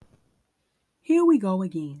Here we go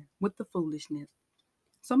again with the foolishness.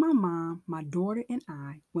 So my mom, my daughter, and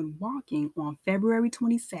I went walking on February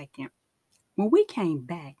 22nd. When we came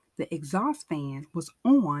back, the exhaust fan was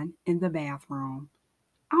on in the bathroom.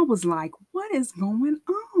 I was like, what is going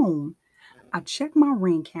on? I checked my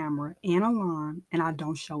Ring camera and alarm, and I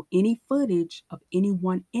don't show any footage of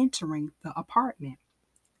anyone entering the apartment.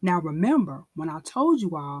 Now remember, when I told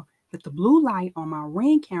you all that the blue light on my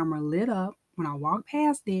Ring camera lit up when I walked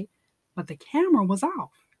past it, but the camera was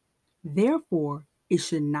off. Therefore, it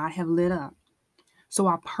should not have lit up. So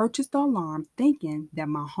I purchased the alarm thinking that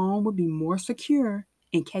my home would be more secure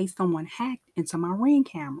in case someone hacked into my Ring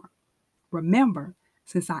camera. Remember,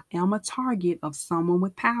 since I am a target of someone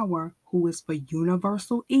with power who is for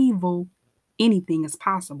universal evil, anything is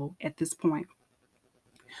possible at this point.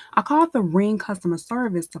 I called the Ring customer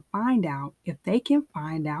service to find out if they can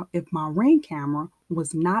find out if my Ring camera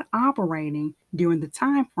was not operating during the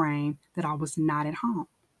time frame that I was not at home.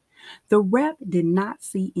 The rep did not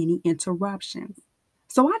see any interruptions,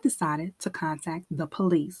 so I decided to contact the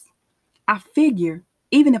police. I figure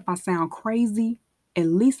even if I sound crazy, at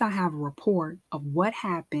least I have a report of what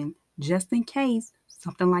happened just in case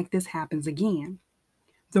something like this happens again.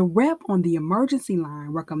 The rep on the emergency line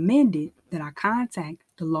recommended that I contact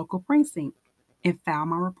the local precinct and file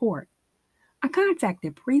my report. I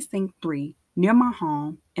contacted Precinct 3 near my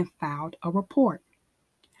home and filed a report.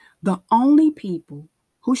 The only people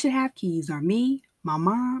who should have keys are me, my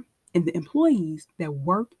mom, and the employees that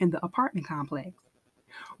work in the apartment complex.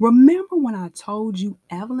 Remember when I told you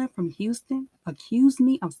Evelyn from Houston accused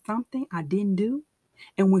me of something I didn't do?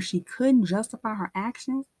 And when she couldn't justify her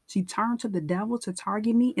actions, she turned to the devil to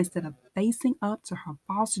target me instead of facing up to her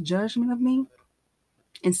false judgment of me?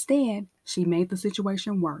 Instead, she made the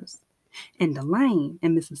situation worse. And Delane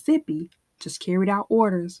in Mississippi just carried out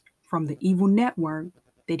orders from the evil network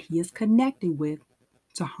that he is connected with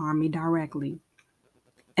to harm me directly.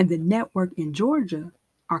 And the network in Georgia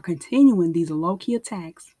are continuing these low key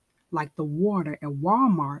attacks like the water at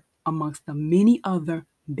Walmart amongst the many other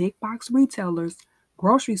big box retailers,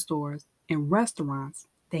 grocery stores, and restaurants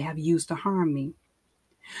they have used to harm me.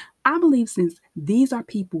 I believe since these are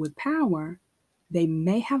people with power, they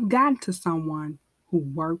may have gotten to someone who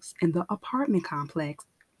works in the apartment complex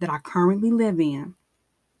that I currently live in.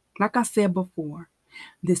 Like I said before,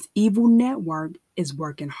 this evil network is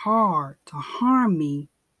working hard to harm me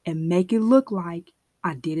and make it look like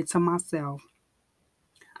I did it to myself.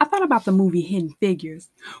 I thought about the movie Hidden Figures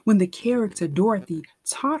when the character Dorothy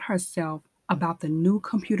taught herself about the new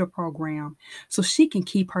computer program so she can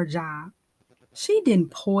keep her job. She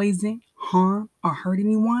didn't poison, harm, or hurt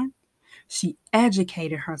anyone. She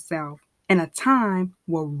educated herself in a time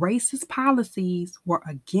where racist policies were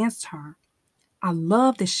against her. I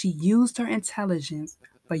love that she used her intelligence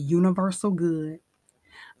for universal good.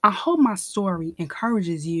 I hope my story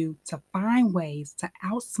encourages you to find ways to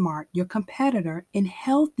outsmart your competitor in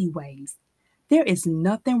healthy ways. There is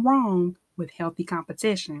nothing wrong with healthy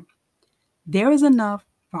competition. There is enough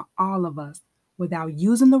for all of us without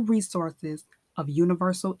using the resources of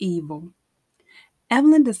universal evil.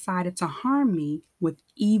 Evelyn decided to harm me with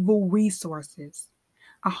evil resources.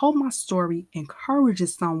 I hope my story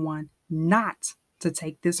encourages someone not to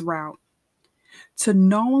take this route, to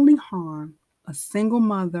knowingly harm a single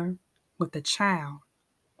mother with a child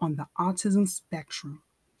on the autism spectrum.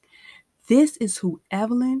 This is who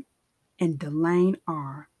Evelyn and Delane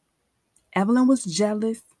are. Evelyn was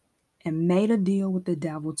jealous and made a deal with the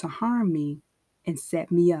devil to harm me and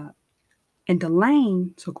set me up. And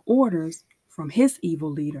Delane took orders from his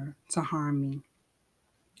evil leader to harm me.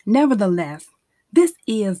 Nevertheless, this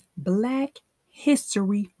is Black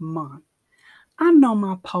History Month. I know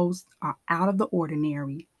my posts are out of the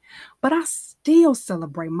ordinary, but I still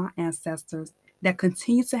celebrate my ancestors that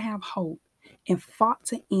continue to have hope and fought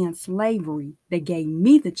to end slavery that gave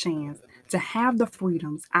me the chance to have the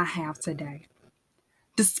freedoms I have today.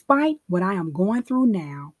 Despite what I am going through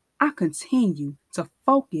now, I continue to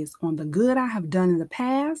focus on the good I have done in the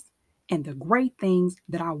past and the great things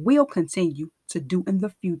that I will continue to do in the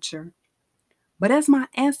future. But as my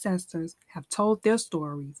ancestors have told their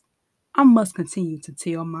stories, I must continue to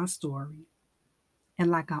tell my story.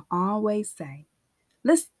 And like I always say,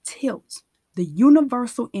 let's tilt the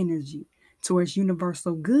universal energy towards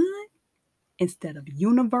universal good instead of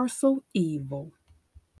universal evil.